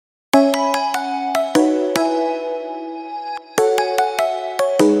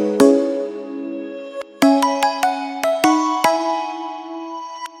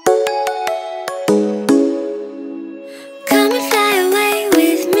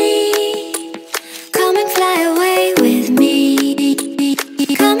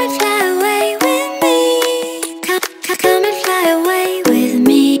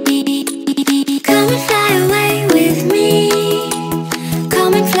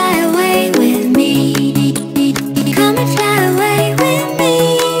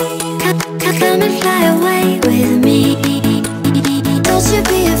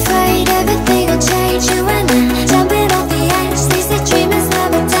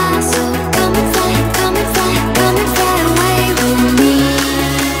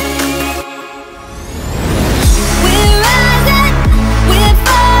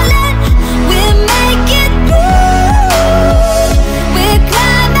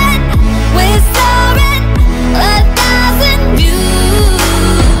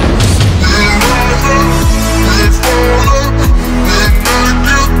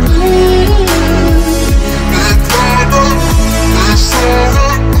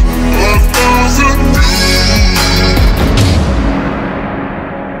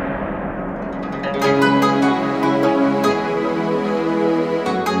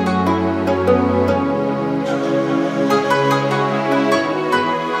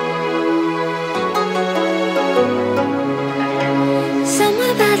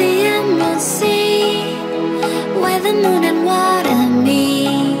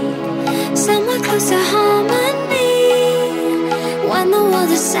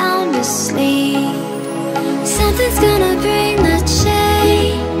sound asleep. Something's gonna bring the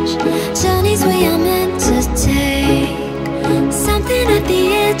change. Journeys we are meant to take. Something at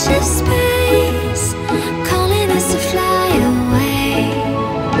the edge of space, calling us to fly away.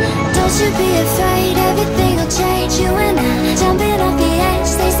 Don't you be afraid, everything will change. You and I, jumping off the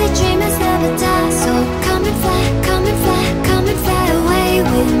edge. They say dreamers never die, so come and fly, come and fly, come and fly away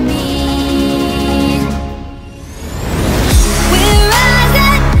with me. We're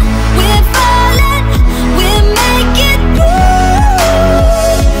rising, we're falling, we're making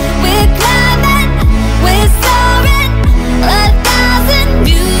moves. We're climbing, we're soaring, 1,000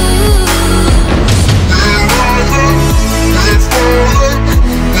 views. We're rising, we're falling,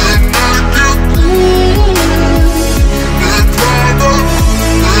 we're making moves. We're climbing,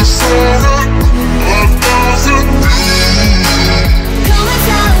 we're soaring, 1,000 views. Come and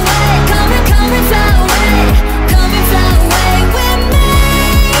fly away, come and fly away, come and fly away with me.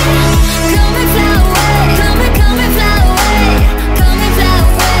 Come and fly away, come and fly away, come and fly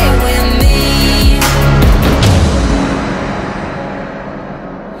away with me.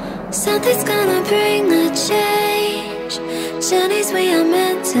 Something's gonna bring the change. Journeys we are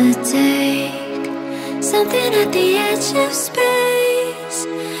meant to take. Something at the edge of space,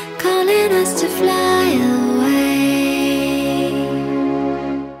 calling us to fly away.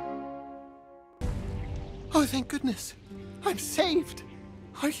 Oh, thank goodness. I'm saved.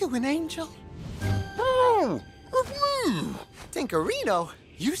 Are you an angel? Oh! Tinkerino,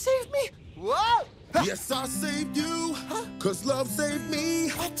 you saved me? Whoa! Yes, I saved you, cause love saved me.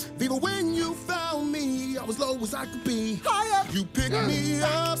 What? Viva, when you found me, I was low as I could be. Higher! You picked me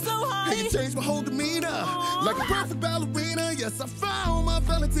up, So high. and you changed my whole demeanor. Like a perfect ballerina, yes, I found my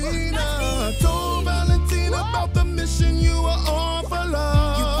Valentina. I told Valentina about the mission you were on for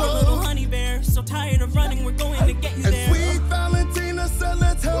love. You poor little honey bear, so tired of running, we're going to get you And there. sweet Valentina said,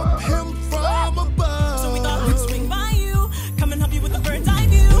 let's help him from above. So we thought we'd swing by you, come and help you with the bird's eye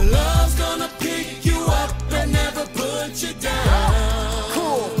view. Love's gonna pick you up and never put you down.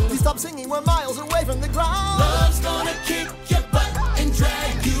 Cool. Please stop singing. We're miles away from the ground. Love's gonna kick your butt and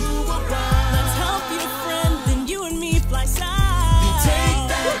drag you around. Let's help you, friend, then you and me fly south. You take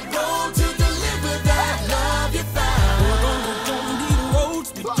that road to deliver that love you found. Don't need roads,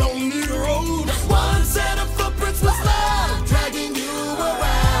 we don't need a road. One set of footprints was love, dragging you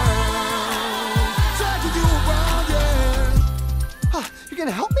around. Dragging you around, yeah. You're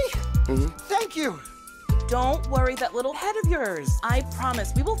gonna help me? Thank you. Don't worry that little head of yours. I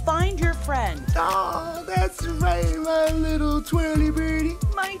promise we will find your friend. Oh, that's right, my little twirly birdie.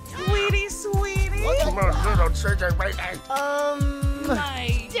 My tweety sweetie. My little chicken baby.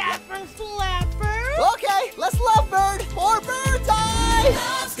 My dapper flapper. Okay, let's love bird or bird tie.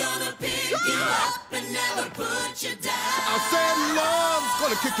 Love's gonna pick you up and never put you down. I said love's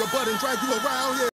gonna kick your butt and drag you around, yeah.